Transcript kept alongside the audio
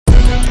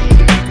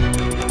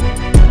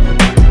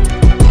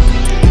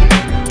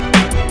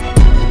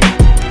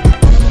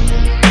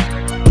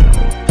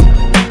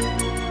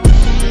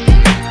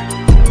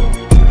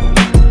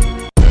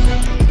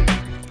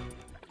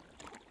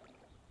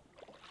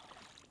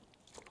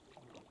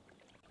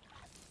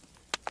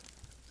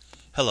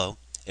Hello,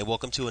 and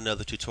welcome to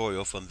another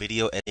tutorial from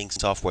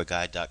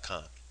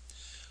VideoEditingSoftwareGuide.com.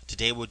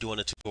 Today we're doing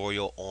a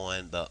tutorial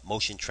on the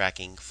motion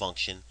tracking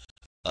function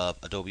of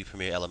Adobe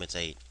Premiere Elements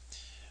 8.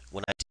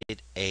 When I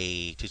did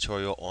a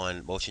tutorial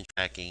on motion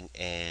tracking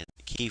and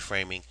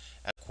keyframing,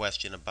 I had a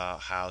question about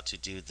how to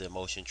do the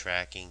motion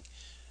tracking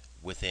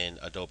within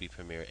Adobe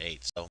Premiere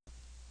 8. So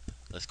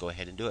let's go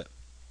ahead and do it.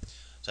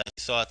 So as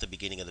you saw at the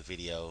beginning of the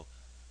video,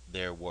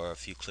 there were a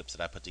few clips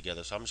that I put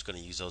together. So I'm just going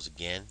to use those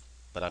again,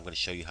 but I'm going to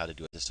show you how to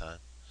do it this time.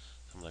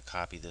 I'm going to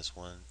copy this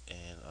one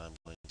and I'm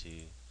going to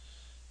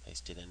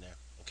paste it in there.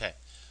 Okay,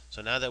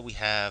 so now that we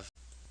have,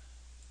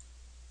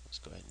 let's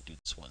go ahead and do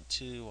this one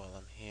too while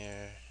I'm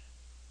here.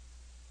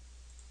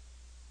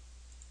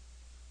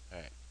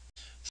 Alright,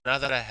 so now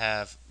that I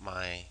have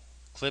my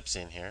clips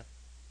in here,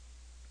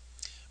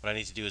 what I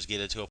need to do is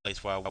get it to a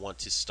place where I want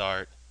to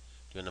start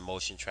doing the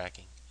motion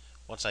tracking.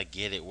 Once I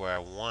get it where I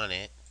want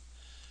it,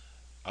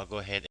 I'll go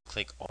ahead and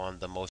click on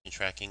the motion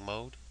tracking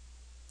mode.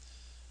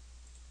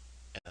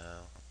 And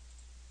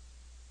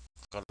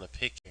on the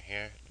picture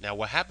here. Now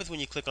what happens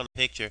when you click on the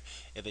picture,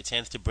 if it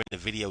tends to bring the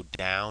video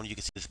down, you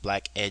can see this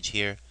black edge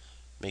here.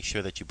 Make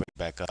sure that you bring it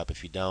back up.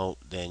 If you don't,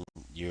 then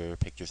your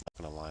picture's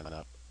not going to line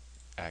up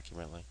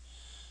accurately.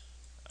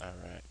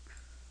 Alright.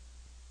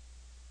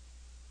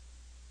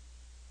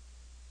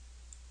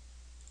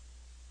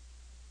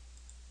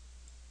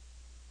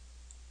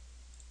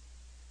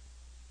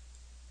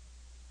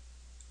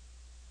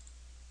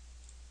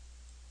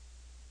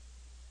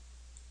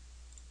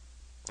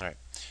 Alright.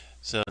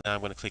 So now I'm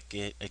going to click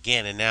it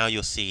again, and now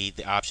you'll see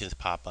the options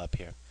pop up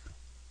here.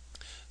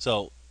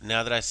 So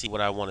now that I see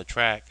what I want to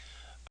track,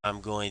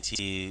 I'm going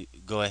to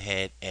go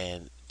ahead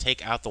and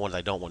take out the ones I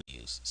don't want to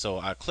use. So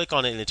I click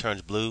on it and it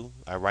turns blue.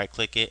 I right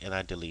click it and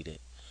I delete it.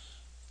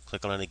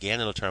 Click on it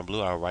again, it'll turn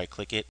blue. I'll right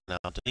click it and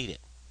I'll delete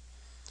it.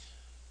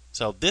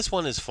 So this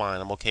one is fine.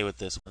 I'm okay with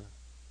this one.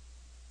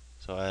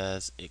 So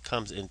as it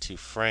comes into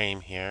frame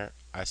here,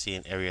 I see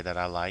an area that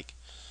I like.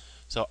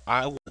 So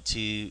I want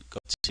to go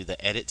to the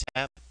Edit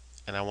tab,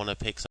 and I want to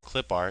pick some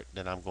clip art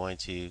that I'm going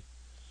to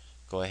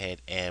go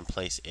ahead and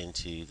place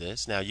into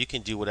this. Now you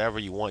can do whatever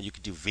you want. You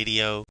could do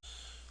video,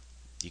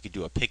 you could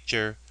do a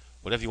picture,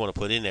 whatever you want to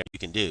put in there you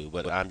can do.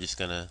 But I'm just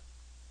going to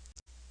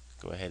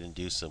go ahead and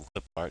do some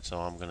clip art. So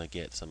I'm going to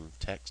get some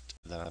text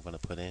that I'm going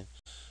to put in.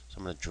 So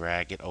I'm going to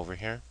drag it over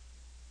here.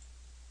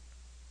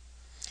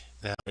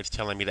 Now it's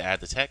telling me to add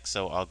the text,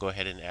 so I'll go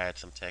ahead and add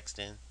some text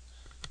in.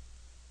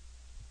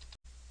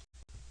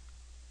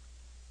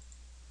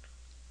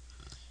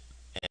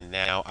 And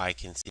now I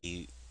can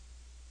see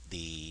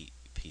the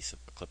piece of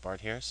clip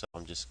art here, so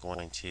I'm just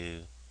going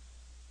to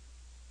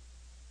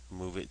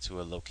move it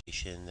to a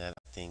location that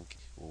I think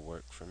will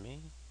work for me.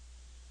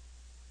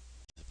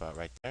 It's about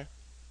right there.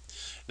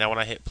 Now when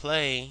I hit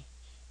play,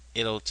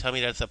 it'll tell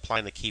me that it's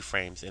applying the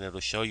keyframes, and it'll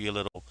show you a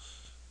little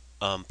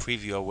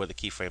preview of where the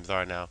keyframes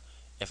are. Now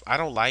if I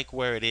don't like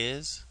where it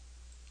is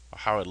or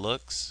how it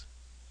looks,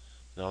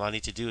 then all I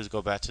need to do is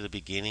go back to the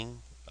beginning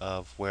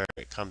of where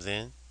it comes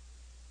in.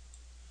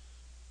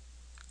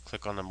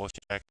 Click on the motion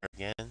tracker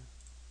again.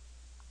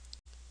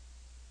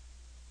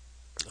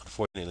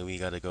 Unfortunately, we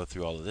got to go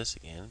through all of this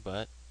again,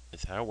 but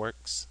it's how it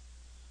works.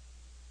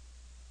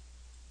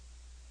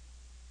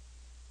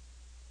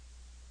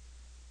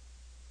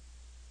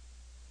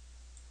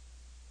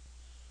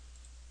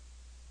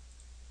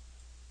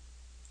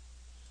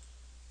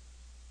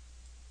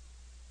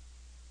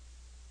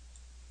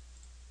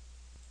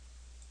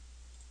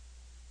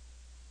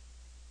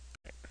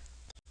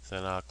 So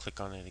then I'll click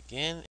on it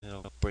again, and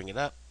it'll bring it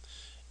up.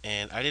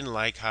 And I didn't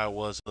like how it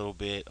was a little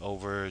bit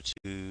over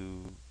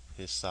to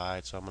his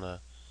side, so I'm going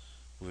to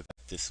move it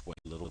back this way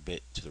a little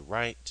bit to the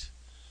right.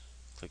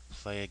 Click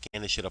play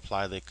again. It should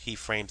apply the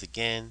keyframes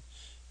again.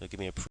 It'll give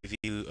me a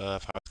preview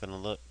of how it's going to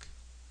look.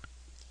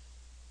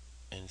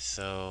 And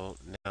so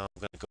now I'm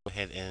going to go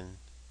ahead and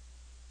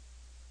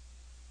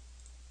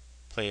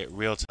play it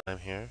real time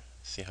here.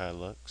 See how it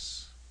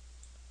looks.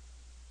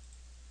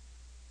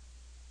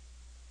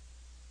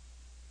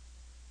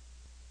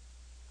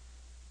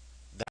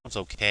 That one's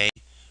okay.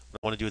 What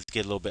I want to do is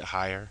get a little bit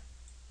higher.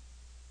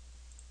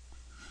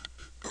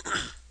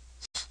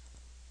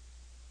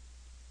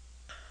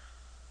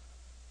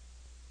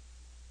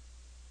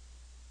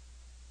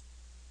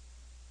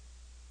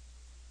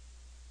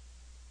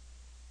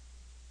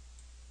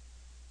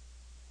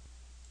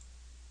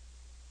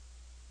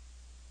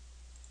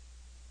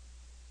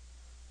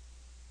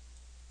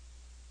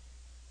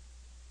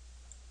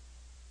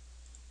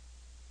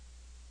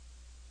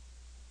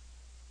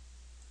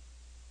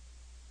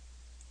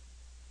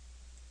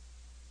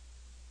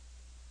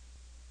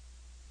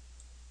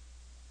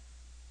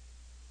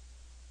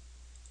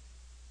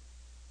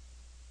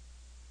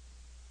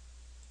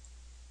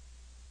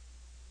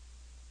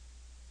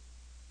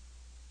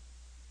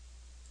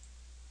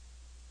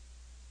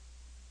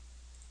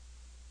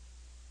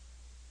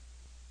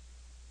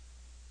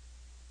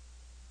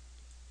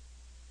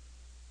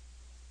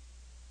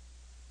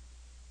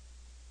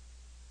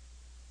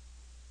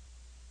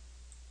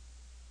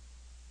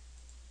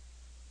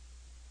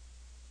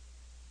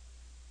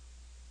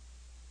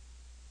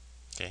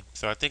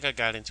 So I think I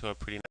got into a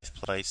pretty nice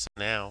place.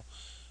 Now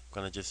I'm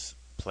going to just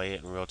play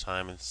it in real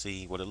time and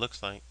see what it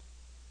looks like.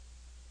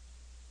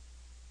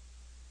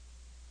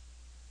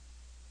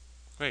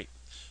 Great.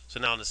 So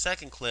now in the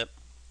second clip,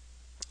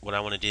 what I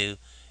want to do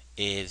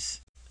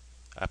is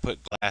I put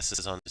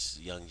glasses on this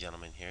young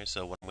gentleman here.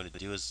 So what I'm going to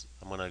do is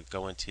I'm going to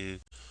go into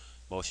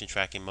motion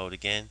tracking mode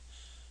again.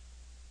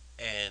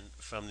 And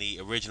from the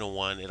original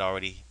one, it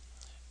already,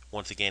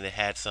 once again, it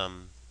had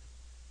some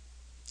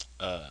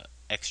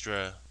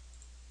extra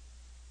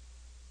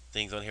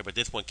things on here, but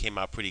this one came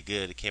out pretty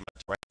good. It came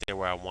out right there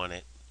where I want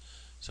it.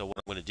 So what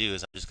I'm going to do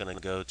is I'm just going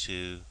to go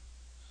to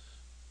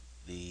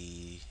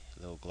the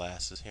little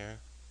glasses here,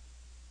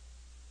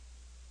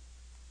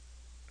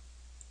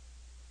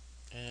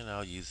 and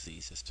I'll use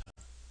these this time.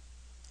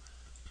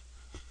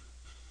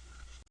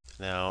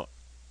 Now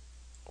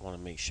I want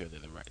to make sure they're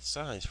the right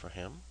size for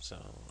him, so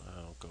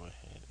I'll go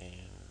ahead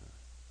and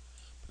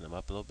put them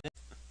up a little bit.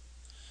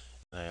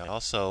 And I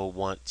also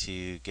want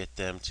to get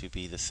them to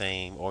be the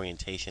same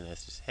orientation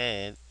as his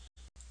head,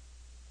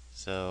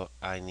 so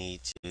I need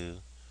to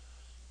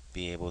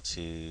be able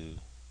to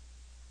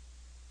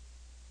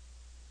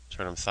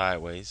turn them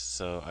sideways.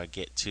 So I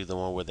get to the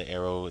one where the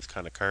arrow is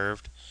kind of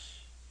curved,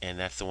 and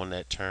that's the one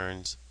that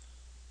turns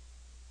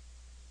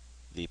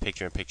the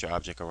picture-in-picture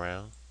object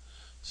around.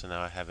 So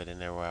now I have it in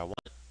there where I want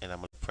it, and I'm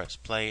going to press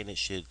play, and it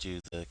should do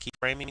the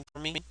keyframing for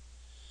me.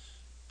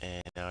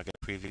 And now I get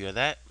a preview of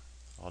that.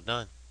 All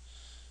done.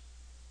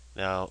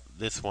 Now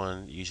this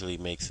one usually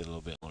makes it a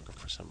little bit longer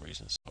for some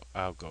reason, so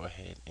I'll go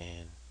ahead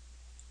and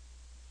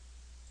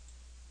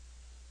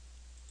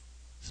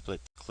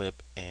split the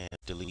clip and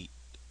delete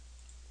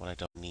what I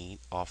don't need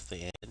off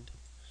the end.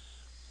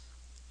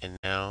 And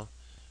now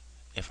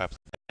if I play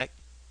back,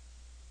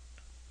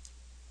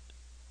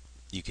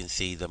 you can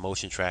see the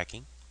motion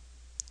tracking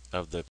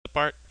of the clip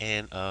art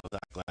and of the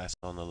glass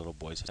on the little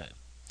boy's head.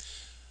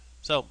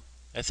 So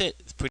that's it.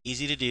 It's pretty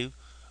easy to do.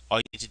 All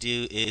you need to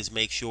do is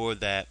make sure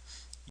that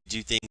you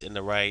do things in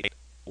the right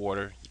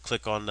order. You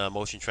click on the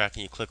motion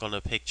tracking, you click on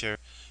the picture,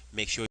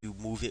 make sure you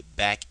move it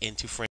back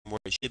into frame where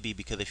it should be,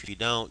 because if you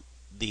don't,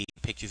 the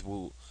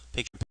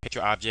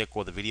picture object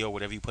or the video,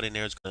 whatever you put in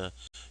there, is going to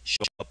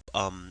show up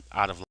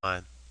out of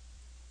line.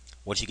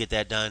 Once you get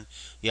that done,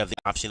 you have the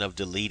option of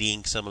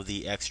deleting some of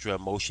the extra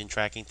motion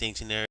tracking things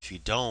in there. If you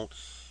don't,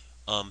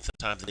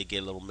 sometimes they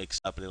get a little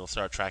mixed up and it'll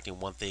start tracking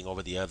one thing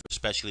over the other,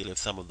 especially if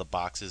some of the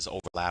boxes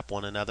overlap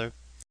one another.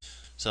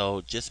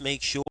 So just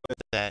make sure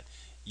that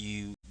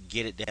you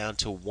get it down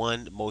to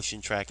one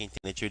motion tracking thing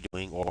that you're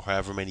doing, or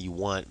however many you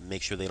want.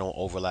 Make sure they don't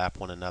overlap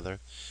one another.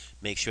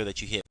 Make sure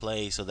that you hit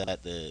play so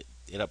that it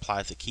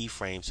applies the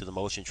keyframes to the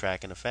motion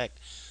tracking effect,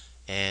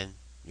 and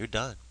you're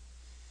done.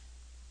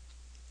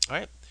 All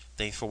right.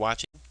 Thanks for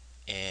watching,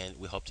 and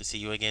we hope to see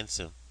you again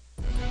soon.